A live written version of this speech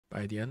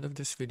By the end of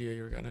this video,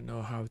 you're going to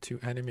know how to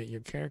animate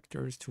your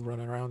characters to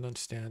run around and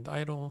stand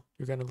idle.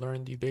 You're going to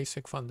learn the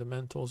basic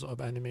fundamentals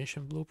of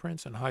animation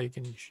blueprints and how you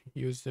can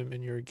use them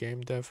in your game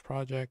dev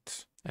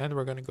projects. And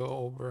we're going to go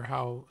over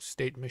how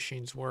state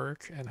machines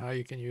work and how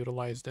you can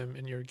utilize them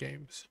in your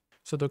games.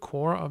 So the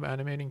core of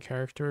animating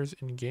characters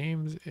in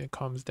games, it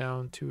comes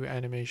down to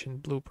animation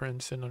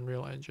blueprints in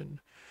Unreal Engine.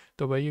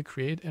 The way you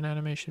create an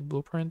animation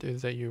blueprint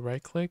is that you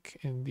right click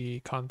in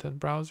the content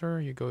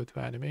browser, you go to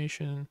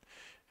animation,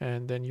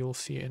 and then you'll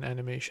see an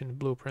animation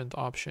blueprint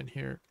option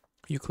here.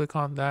 You click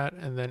on that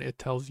and then it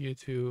tells you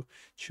to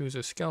choose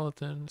a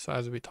skeleton. So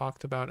as we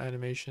talked about,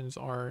 animations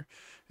are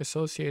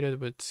associated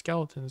with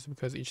skeletons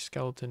because each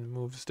skeleton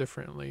moves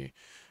differently.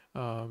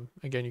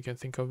 Again, you can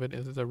think of it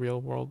as a real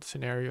world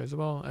scenario as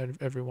well, and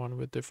everyone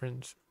with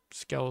different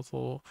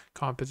skeletal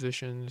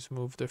compositions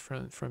move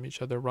different from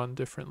each other, run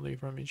differently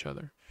from each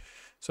other.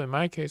 So in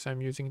my case,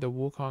 I'm using the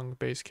Wukong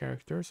base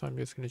character, so I'm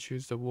just going to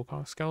choose the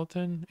Wukong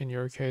skeleton. In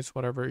your case,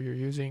 whatever you're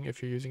using,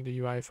 if you're using the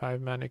UI5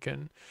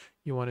 mannequin,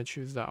 you want to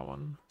choose that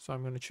one. So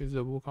I'm going to choose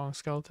the Wukong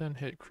skeleton,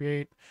 hit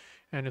create,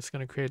 and it's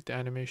going to create the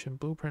animation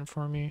blueprint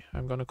for me.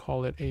 I'm going to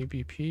call it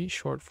ABP,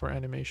 short for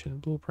animation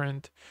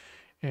blueprint,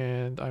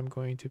 and I'm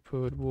going to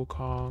put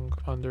Wukong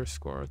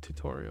underscore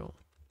tutorial.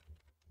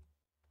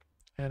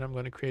 And I'm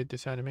going to create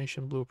this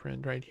animation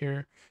blueprint right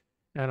here,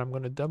 and I'm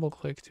going to double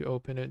click to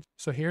open it.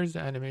 So here's the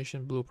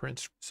animation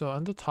blueprints. So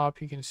on the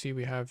top, you can see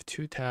we have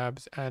two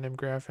tabs, anim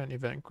graph and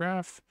event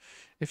graph.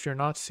 If you're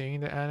not seeing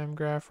the anim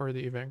graph or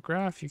the event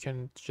graph, you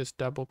can just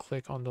double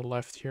click on the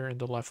left here in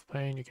the left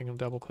pane. You can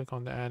double click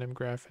on the anim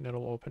graph and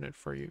it'll open it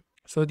for you.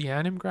 So the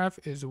anim graph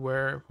is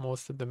where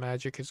most of the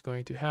magic is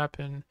going to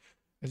happen.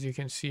 As you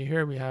can see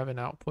here, we have an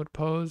output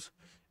pose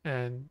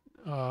and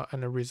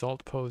a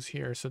result pose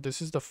here. So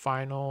this is the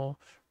final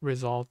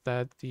result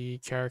that the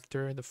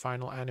character, the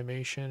final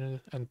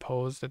animation and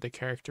pose that the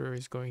character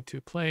is going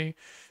to play.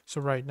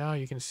 So right now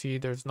you can see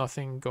there's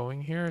nothing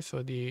going here,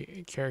 so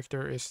the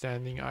character is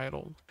standing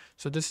idle.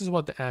 So this is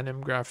what the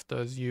anim graph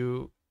does.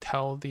 You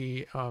tell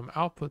the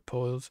output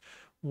pose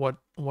what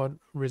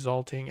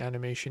resulting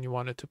animation you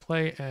want it to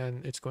play,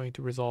 and it's going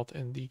to result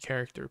in the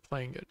character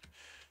playing it.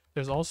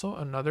 There's also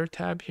another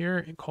tab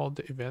here called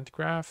the event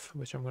graph,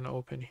 which I'm going to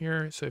open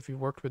here. So if you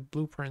worked with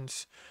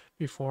blueprints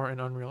before in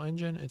Unreal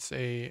Engine, it's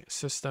a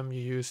system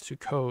you use to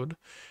code.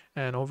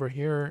 And over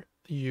here,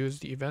 you use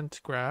the event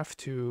graph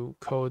to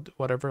code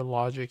whatever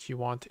logic you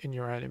want in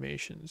your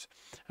animations.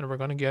 And we're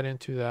going to get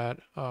into that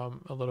a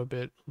little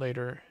bit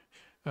later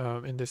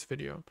in this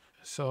video.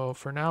 So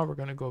for now, we're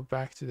going to go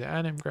back to the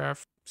anim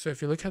graph. So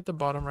if you look at the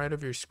bottom right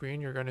of your screen,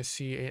 you're going to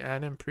see an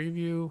anim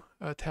preview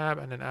tab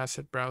and an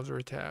asset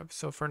browser tab.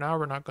 So for now,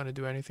 we're not going to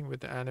do anything with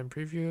the anim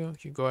preview.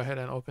 You go ahead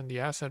and open the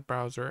asset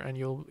browser and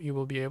you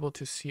will be able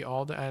to see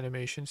all the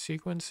animation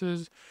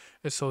sequences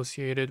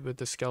associated with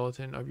the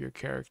skeleton of your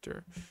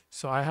character.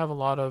 So I have a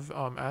lot of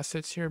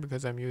assets here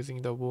because I'm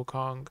using the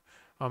Wukong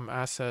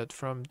asset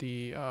from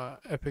the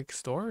Epic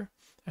store,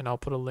 and I'll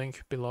put a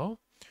link below.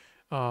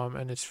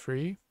 And it's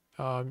free.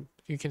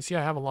 You can see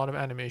I have a lot of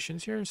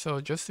animations here.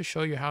 So just to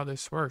show you how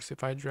this works,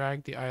 if I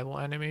drag the idle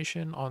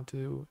animation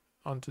onto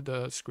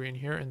the screen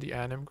here in the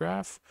anim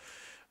graph,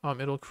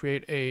 it'll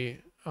create a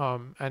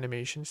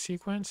animation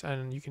sequence,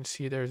 and you can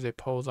see there's a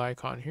pose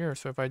icon here.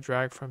 So if I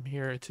drag from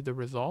here to the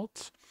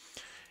results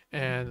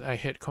and I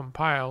hit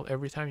compile,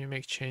 every time you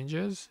make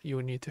changes, you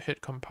would need to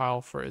hit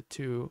compile for it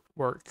to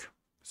work.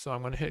 So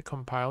I'm going to hit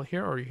compile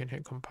here, or you can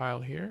hit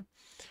compile here.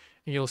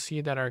 And you'll see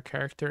that our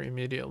character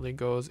immediately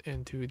goes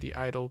into the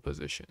idle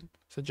position.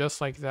 So just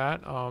like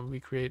that,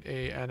 we create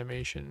a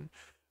animation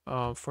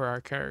for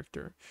our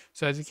character.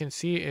 So as you can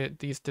see,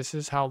 this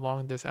is how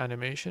long this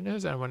animation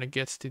is, and when it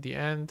gets to the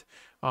end,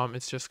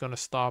 it's just going to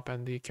stop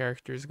and the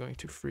character is going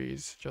to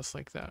freeze just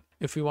like that.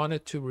 If we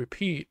wanted to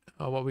repeat,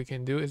 what we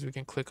can do is we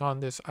can click on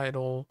this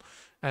idle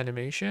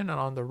animation, and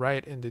on the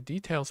right in the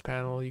details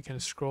panel, you can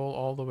scroll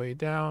all the way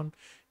down.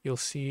 You'll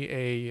see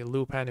a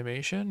loop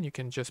animation. You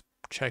can just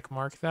check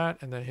mark that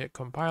and then hit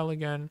compile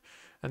again,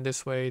 and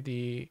this way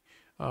the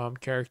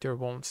character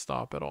won't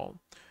stop at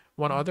all.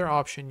 One other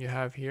option you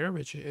have here,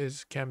 which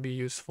can be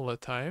useful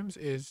at times,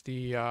 is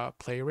the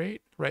play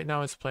rate. Right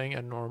now it's playing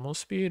at normal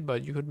speed,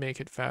 but you could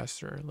make it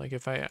faster. Like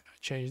if I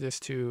change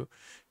this to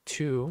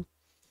 2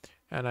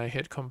 and I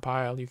hit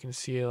compile, you can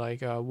see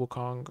like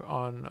Wukong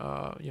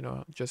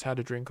on just had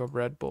a drink of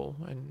Red Bull,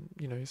 and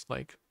it's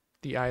like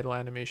the idle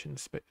animation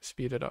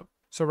speeded up.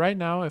 So right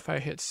now, if I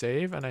hit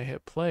save and I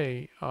hit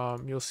play,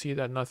 you'll see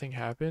that nothing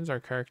happens. Our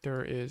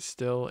character is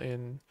still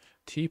in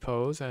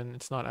T-pose and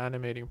it's not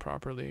animating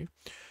properly.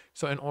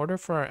 So in order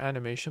for our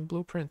animation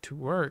blueprint to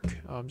work,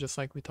 just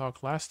like we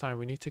talked last time,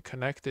 we need to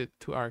connect it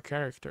to our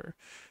character.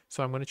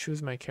 So I'm going to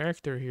choose my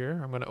character here.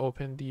 I'm going to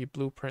open the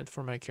blueprint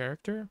for my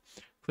character,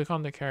 click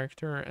on the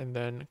character, and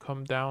then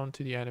come down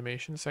to the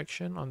animation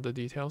section on the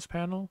details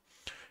panel.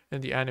 In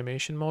the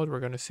animation mode,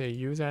 we're going to say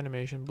use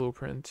animation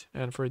blueprint,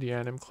 and for the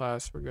anim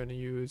class, we're going to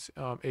use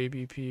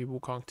ABP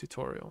Wukong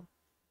tutorial.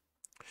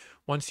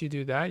 Once you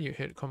do that, you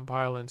hit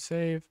compile and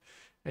save,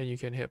 and you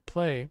can hit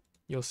play,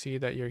 you'll see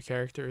that your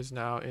character is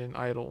now in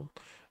idle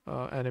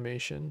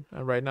animation.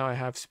 And right now I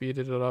have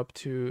speeded it up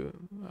to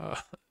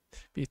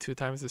be 2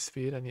 times the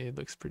speed, and it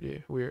looks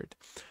pretty weird.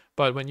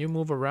 But when you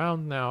move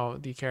around now,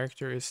 the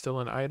character is still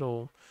in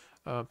idle.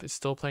 It's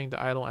still playing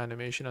the idle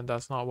animation, and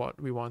that's not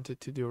what we wanted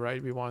to do,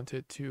 right? We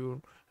wanted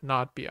to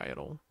not be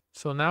idle.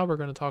 So now we're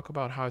going to talk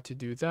about how to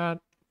do that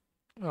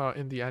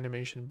in the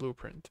animation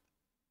blueprint.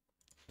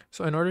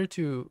 So in order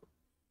to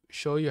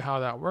show you how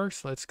that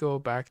works, let's go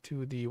back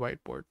to the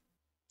whiteboard.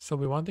 So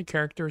we want the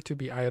character to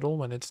be idle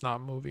when it's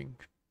not moving.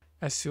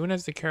 As soon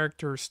as the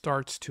character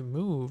starts to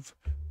move,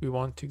 we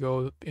want to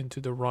go into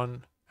the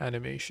run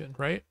animation,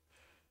 right?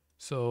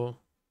 So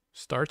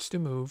starts to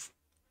move,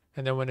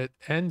 and then when it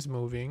ends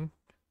moving,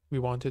 we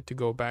want it to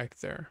go back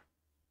there.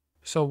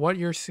 So what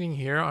you're seeing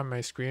here on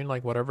my screen,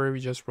 like whatever we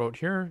just wrote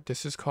here,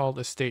 this is called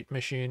a state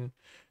machine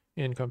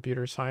in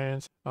computer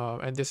science.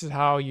 And this is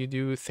how you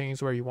do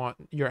things where you want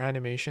your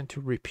animation to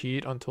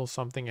repeat until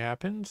something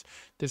happens.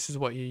 This is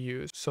what you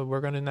use. So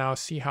we're going to now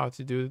see how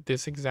to do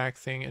this exact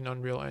thing in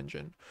Unreal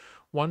Engine.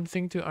 One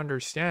thing to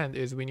understand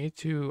is we need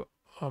to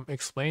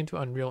explain to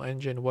Unreal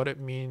Engine what it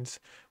means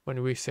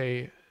when we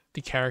say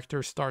the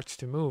character starts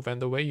to move.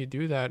 And the way you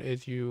do that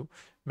is you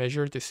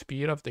measure the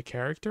speed of the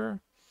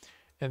character.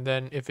 And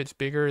then if it's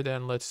bigger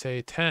than, let's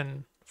say,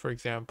 10, for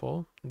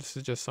example, this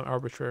is just some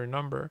arbitrary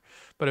number,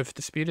 but if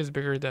the speed is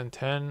bigger than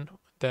 10,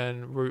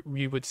 then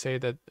we would say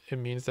that it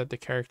means that the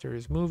character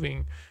is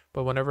moving.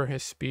 But whenever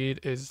his speed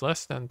is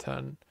less than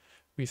 10,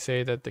 we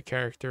say that the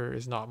character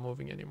is not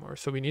moving anymore.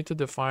 So we need to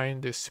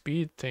define this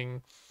speed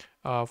thing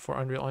for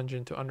Unreal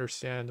Engine to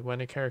understand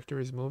when a character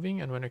is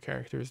moving and when a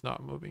character is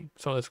not moving.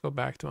 So let's go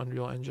back to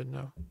Unreal Engine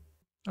now.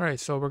 All right,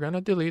 so we're going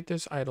to delete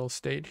this idle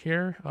state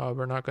here.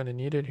 We're not going to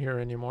need it here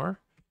anymore.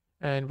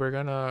 And we're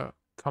going to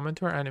come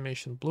into our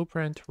animation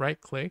blueprint, right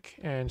click,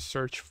 and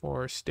search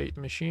for state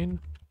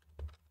machine,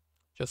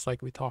 just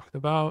like we talked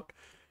about.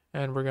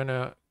 And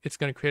it's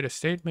going to create a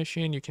state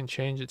machine. You can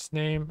change its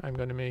name. I'm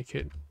going to make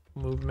it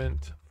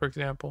movement, for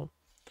example.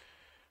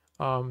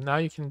 Now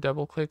you can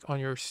double click on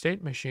your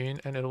state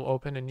machine and it'll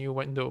open a new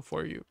window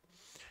for you.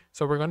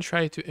 So we're going to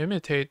try to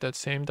imitate that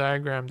same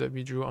diagram that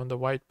we drew on the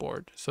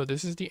whiteboard. So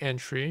this is the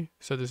entry.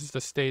 So this is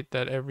the state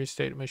that every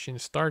state machine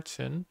starts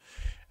in.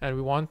 And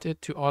we want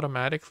it to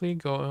automatically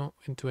go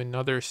into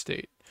another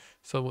state.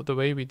 So the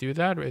way we do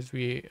that is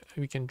we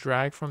can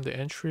drag from the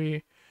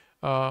entry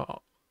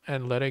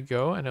and let it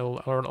go, and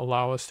it'll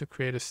allow us to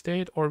create a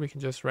state, or we can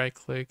just right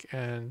click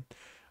and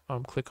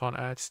click on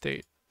add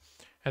state.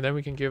 And then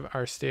we can give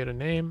our state a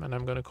name, and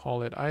I'm going to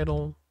call it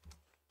idle,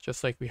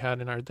 just like we had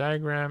in our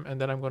diagram.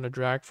 And then I'm going to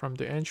drag from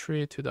the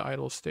entry to the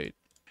idle state.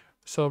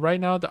 So right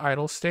now the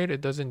idle state,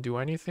 it doesn't do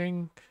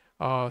anything.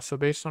 So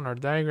based on our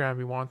diagram,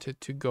 we want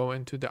it to go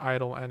into the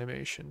idle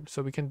animation.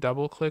 So we can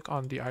double click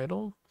on the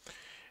idle,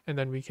 and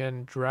then we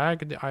can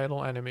drag the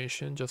idle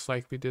animation just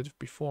like we did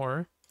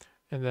before,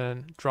 and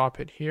then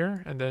drop it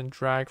here, and then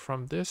drag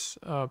from this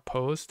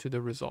pose to the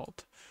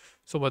result.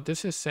 So what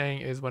this is saying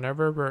is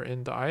whenever we're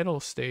in the idle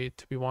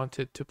state, we want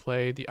it to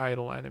play the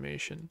idle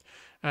animation,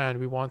 and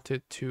we want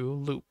it to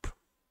loop.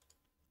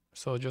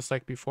 So just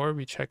like before,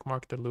 we check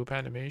mark the loop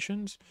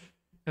animations,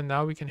 and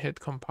now we can hit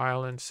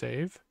compile and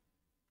save.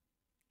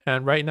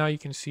 And right now you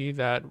can see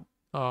that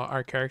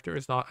our character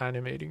is not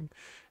animating.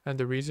 And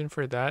the reason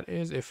for that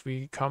is if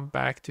we come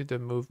back to the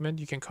movement,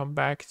 you can come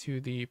back to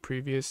the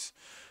previous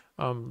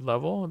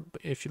level.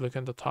 If you look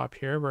at the top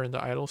here, we're in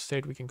the idle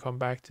state. We can come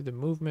back to the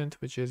movement,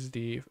 which is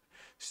the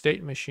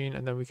state machine,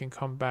 and then we can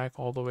come back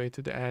all the way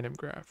to the anim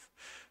graph.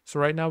 So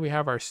right now we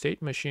have our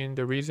state machine.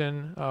 The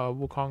reason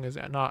Wukong is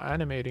not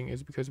animating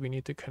is because we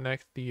need to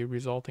connect the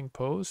resulting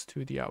pose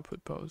to the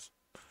output pose.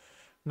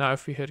 Now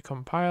if we hit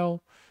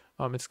compile,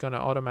 it's going to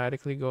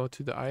automatically go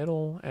to the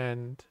idle,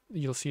 and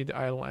you'll see the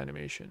idle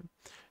animation.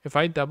 If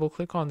I double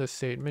click on the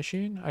state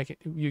machine,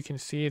 you can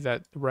see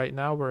that right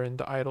now we're in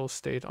the idle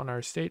state on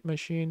our state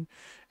machine,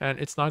 and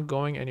it's not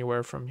going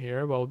anywhere from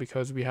here. Well,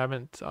 because we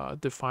haven't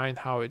defined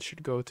how it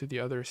should go to the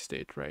other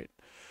state, right?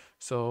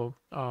 So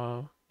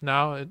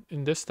now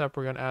in this step,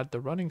 we're going to add the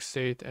running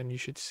state, and you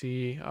should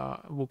see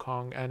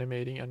Wukong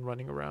animating and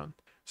running around.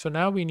 So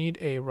now we need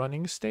a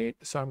running state.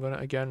 So I'm going to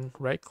again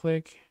right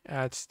click,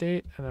 add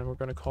state, and then we're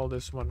going to call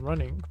this one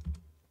running.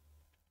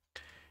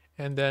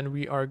 And then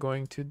we are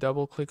going to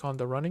double click on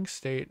the running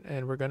state,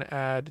 and we're going to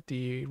add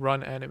the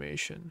run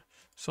animation.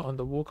 So on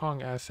the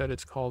Wukong asset,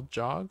 it's called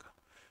jog.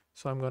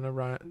 So I'm going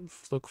to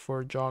look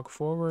for jog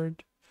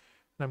forward,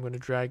 and I'm going to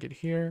drag it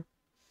here,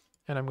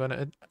 and I'm going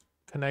to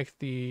connect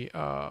the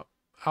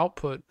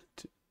output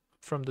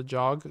from the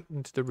jog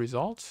into the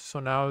results. So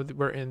now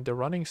we're in the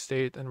running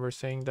state, and we're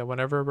saying that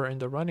whenever we're in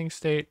the running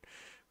state,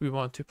 we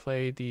want to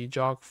play the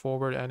jog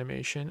forward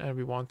animation, and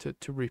we want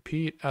it to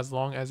repeat as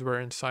long as we're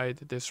inside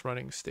this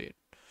running state.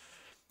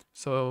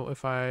 So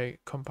if I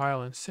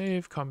compile and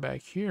save, come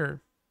back here,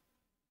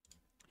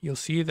 you'll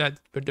see that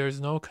there's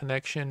no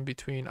connection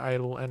between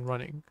idle and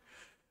running.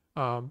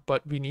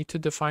 But we need to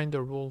define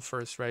the rule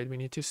first, right? We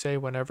need to say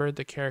whenever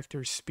the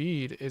character's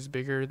speed is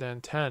bigger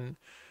than 10,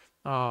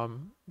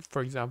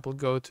 for example,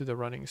 go to the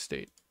running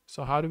state.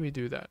 So how do we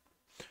do that?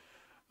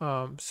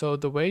 So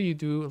the way you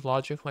do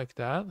logic like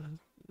that,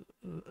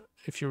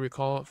 if you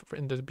recall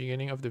in the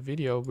beginning of the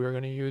video, we're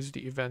going to use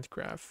the event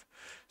graph.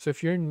 So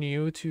if you're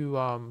new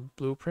to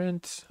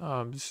Blueprint,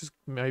 this is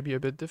maybe a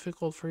bit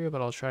difficult for you,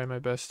 but I'll try my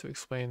best to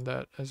explain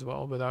that as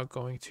well without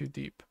going too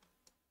deep.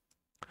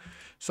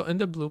 So in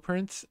the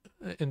Blueprints,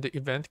 in the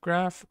event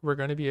graph, we're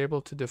going to be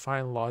able to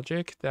define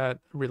logic that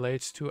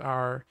relates to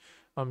our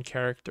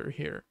character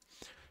here.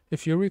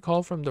 If you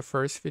recall from the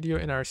first video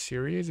in our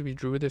series, we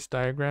drew this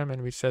diagram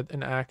and we said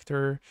an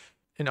actor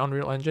in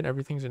Unreal Engine,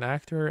 everything's an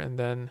actor, and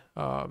then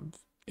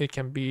it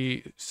can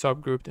be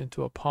subgrouped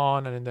into a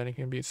pawn, and then it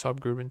can be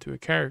subgrouped into a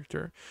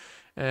character.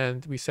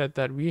 And we said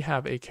that we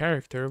have a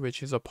character,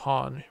 which is a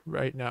pawn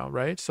right now,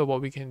 right? So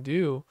what we can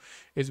do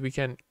is we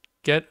can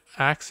get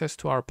access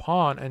to our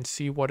pawn and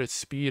see what its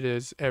speed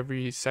is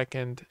every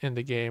second in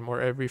the game or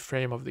every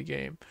frame of the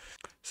game.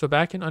 So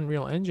back in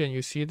Unreal Engine,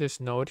 you see this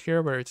node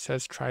here where it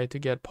says try to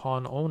get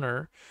pawn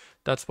owner.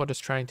 That's what it's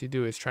trying to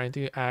do. It's trying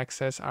to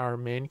access our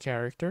main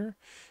character.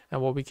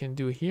 And what we can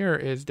do here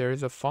is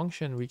there's a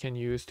function we can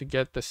use to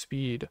get the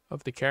speed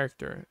of the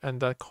character. And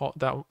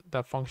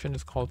that function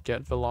is called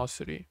get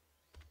velocity.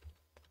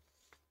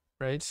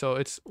 Right, so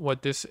it's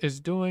what this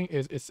is doing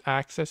is it's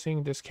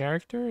accessing this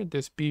character,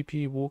 this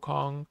BP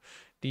Wukong,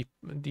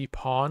 the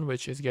pawn,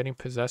 which is getting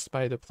possessed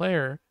by the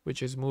player,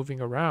 which is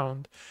moving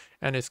around,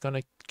 and it's going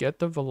to get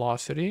the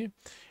velocity.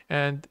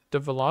 And the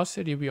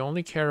velocity, we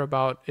only care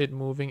about it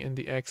moving in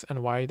the X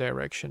and Y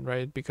direction,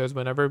 right? Because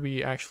whenever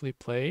we actually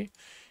play,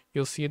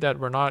 you'll see that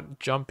we're not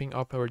jumping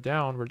up or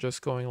down, we're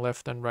just going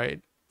left and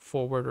right,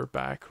 forward or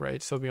back,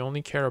 right? So we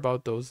only care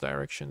about those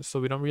directions. So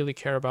we don't really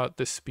care about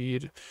the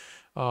speed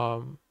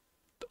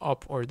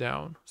up or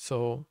down.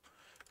 So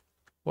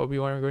what we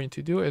are going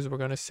to do is we're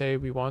going to say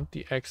we want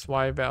the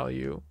XY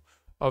value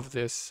of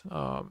this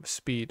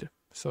speed.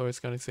 So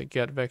it's going to say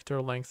get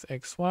vector length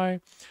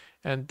XY,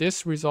 and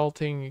this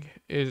resulting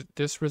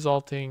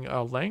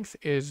length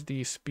is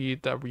the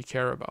speed that we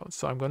care about.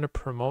 So I'm going to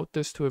promote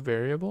this to a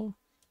variable,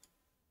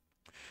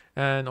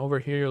 and over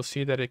here you'll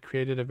see that it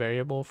created a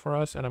variable for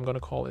us, and I'm going to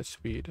call it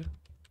speed.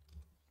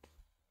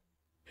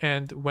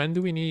 And when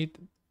do we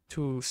need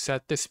to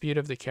set the speed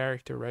of the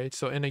character, right?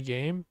 So in a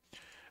game,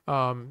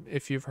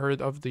 if you've heard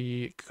of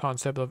the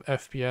concept of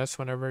FPS,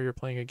 whenever you're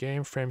playing a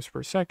game, frames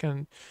per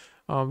second,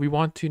 we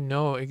want to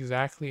know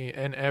exactly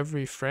in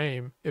every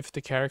frame if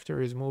the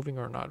character is moving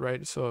or not,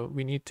 right? So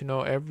we need to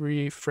know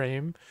every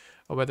frame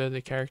whether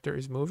the character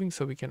is moving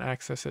so we can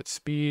access its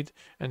speed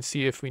and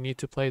see if we need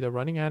to play the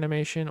running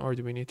animation or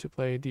do we need to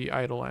play the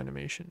idle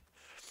animation.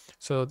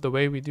 So the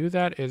way we do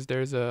that is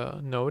there's a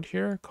node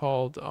here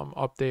called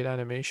update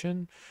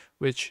animation,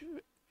 which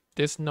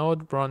this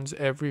node runs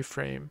every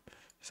frame.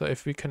 So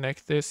if we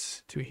connect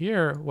this to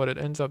here, what it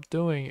ends up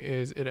doing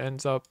is it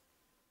ends up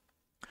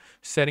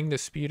setting the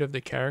speed of the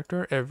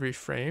character every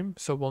frame.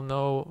 So we'll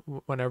know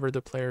whenever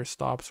the player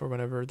stops or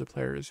whenever the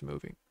player is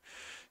moving.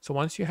 So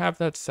once you have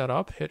that set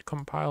up, hit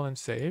compile and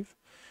save.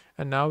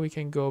 And now we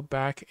can go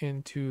back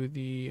into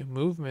the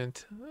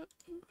movement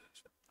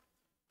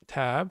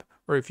tab,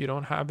 or if you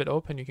don't have it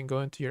open, you can go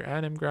into your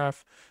anim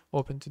graph,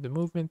 open to the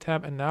movement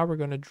tab, and now we're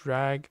going to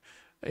drag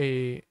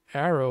a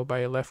arrow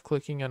by left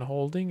clicking and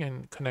holding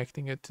and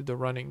connecting it to the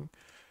running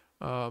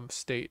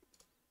state.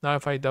 Now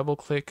if I double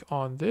click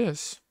on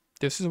this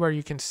is where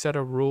you can set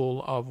a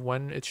rule of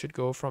when it should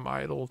go from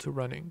idle to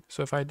running.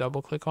 So if I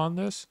double click on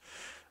this,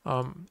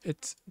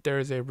 there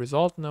is a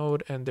result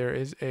node and there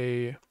is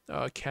a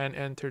can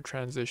enter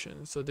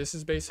transition. So this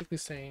is basically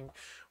saying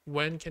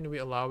when can we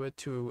allow it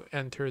to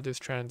enter this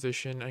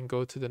transition and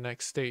go to the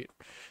next state.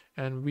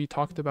 And we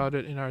talked about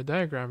it in our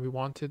diagram. We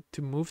wanted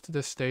to move to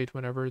the state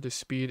whenever the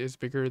speed is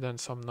bigger than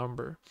some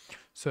number.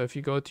 So if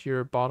you go to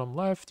your bottom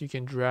left, you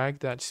can drag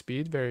that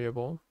speed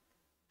variable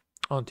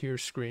onto your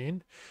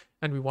screen,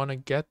 and we want to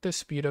get the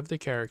speed of the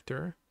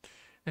character,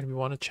 and we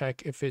want to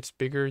check if it's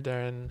bigger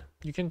than,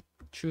 you can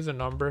choose a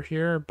number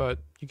here, but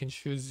you can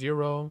choose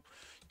 0,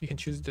 you can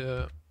choose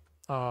the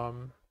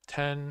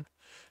 10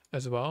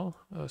 as well.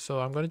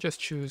 So I'm going to just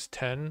choose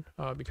 10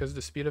 because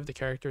the speed of the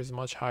character is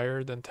much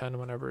higher than 10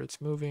 whenever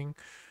it's moving.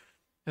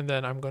 And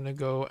then I'm going to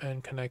go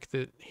and connect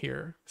it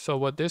here. So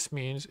what this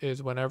means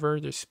is whenever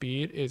the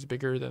speed is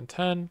bigger than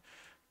 10,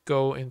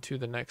 go into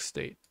the next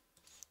state.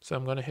 So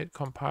I'm going to hit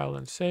compile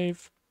and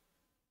save.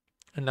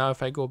 And now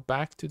if I go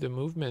back to the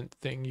movement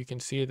thing, you can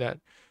see that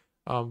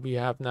we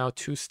have now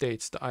two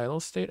states, the idle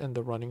state and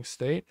the running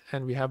state.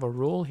 And we have a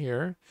rule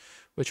here,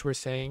 which we're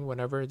saying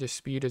whenever the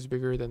speed is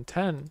bigger than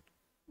 10,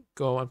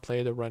 go and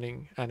play the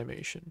running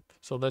animation.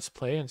 So let's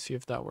play and see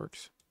if that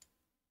works.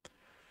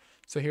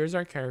 So here's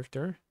our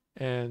character,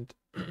 and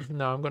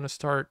now I'm going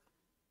to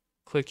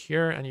click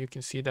here, and you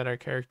can see that our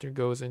character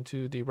goes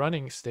into the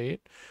running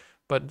state,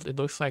 but it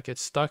looks like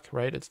it's stuck,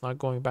 right? It's not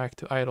going back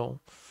to idle.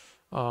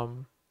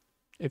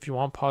 If you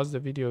want, pause the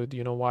video. Do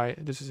you know why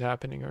this is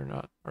happening or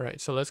not? All right,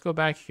 so let's go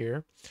back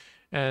here.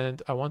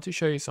 And I want to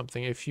show you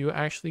something. If you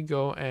actually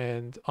go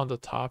and on the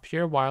top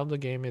here, while the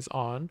game is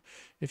on,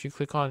 if you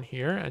click on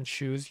here and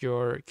choose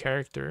your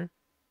character,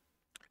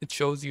 it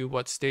shows you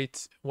what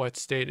state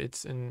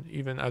it's in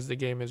even as the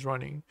game is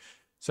running.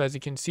 So as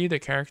you can see, the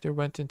character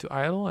went into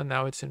idle and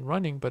now it's in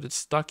running, but it's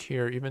stuck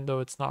here even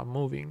though it's not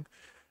moving.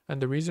 And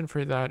the reason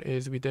for that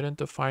is we didn't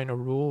define a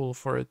rule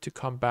for it to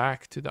come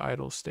back to the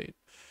idle state.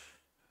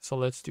 So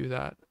let's do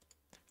that.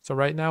 So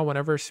right now,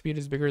 whenever speed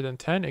is bigger than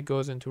 10, it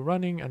goes into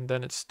running and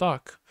then it's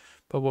stuck.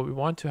 But what we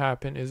want to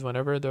happen is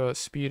whenever the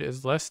speed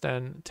is less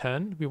than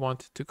 10, we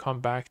want it to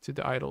come back to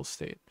the idle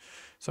state.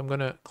 So I'm going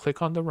to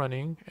click on the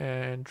running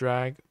and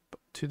drag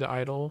to the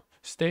idle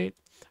state.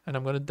 And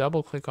I'm going to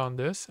double click on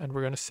this and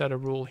we're going to set a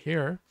rule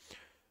here.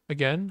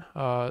 Again,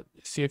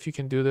 see if you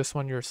can do this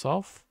one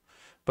yourself.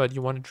 But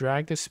you want to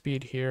drag the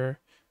speed here,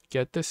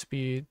 get the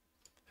speed,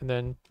 and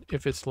then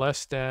if it's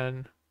less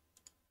than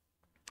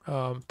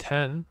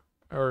 10,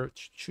 or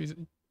choose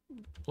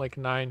like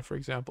 9, for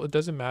example, it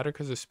doesn't matter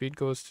because the speed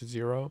goes to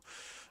 0,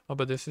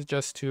 but this is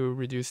just to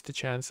reduce the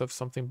chance of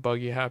something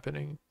buggy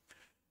happening.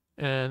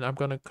 And I'm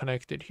going to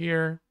connect it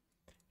here,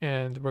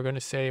 and we're going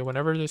to say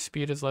whenever the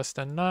speed is less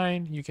than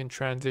 9, you can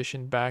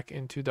transition back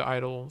into the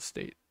idle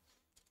state.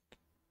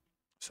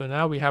 So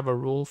now we have a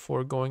rule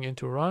for going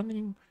into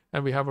running,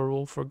 and we have a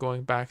rule for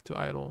going back to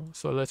idle.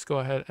 So let's go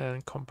ahead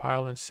and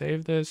compile and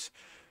save this.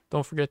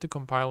 Don't forget to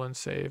compile and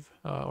save,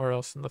 or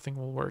else nothing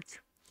will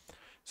work.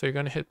 So you're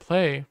going to hit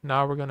play.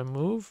 Now we're going to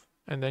move,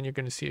 and then you're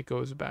going to see it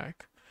goes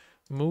back.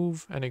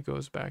 Move, and it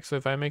goes back. So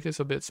if I make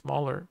this a bit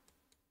smaller,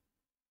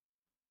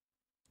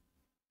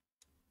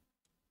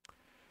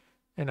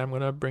 and I'm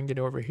going to bring it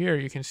over here,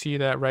 you can see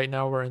that right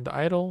now we're in the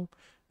idle.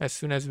 As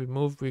soon as we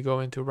move, we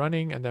go into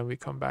running, and then we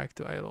come back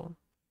to idle.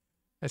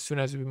 As soon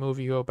as we move,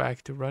 we go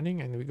back to running,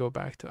 and we go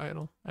back to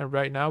idle. And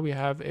right now we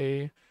have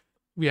a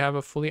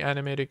fully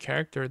animated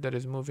character that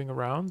is moving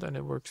around, and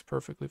it works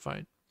perfectly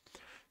fine.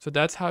 So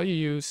that's how you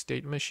use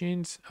state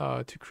machines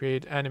to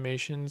create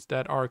animations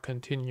that are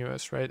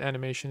continuous, right?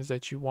 Animations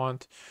that you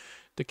want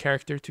the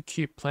character to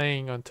keep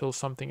playing until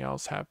something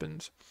else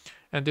happens.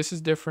 And this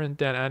is different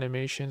than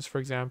animations, for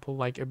example,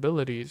 like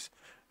abilities.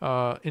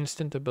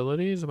 Instant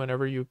abilities,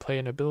 whenever you play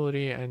an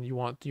ability and you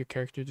want your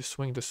character to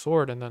swing the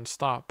sword and then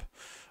stop.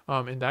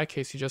 In that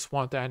case, you just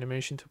want the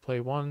animation to play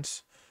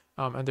once,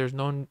 and there's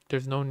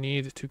no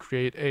need to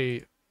create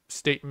a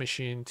state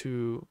machine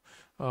to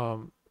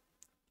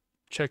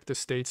check the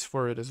states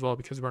for it as well,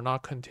 because we're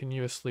not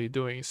continuously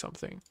doing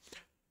something.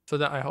 So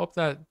that I hope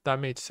that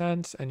made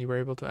sense and you were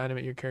able to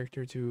animate your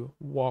character to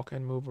walk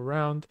and move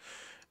around.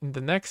 In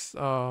the next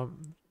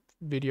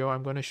video,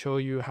 I'm going to show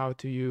you how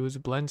to use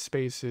blend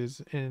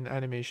spaces in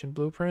animation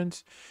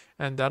blueprints,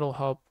 and that'll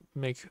help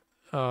make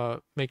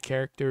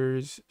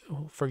characters,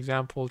 for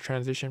example,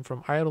 transition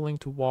from idling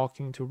to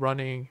walking to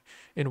running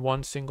in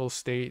one single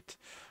state,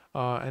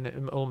 and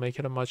it'll make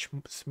it a much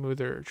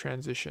smoother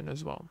transition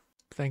as well.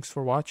 Thanks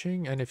for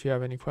watching, and if you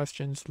have any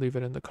questions, leave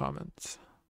it in the comments.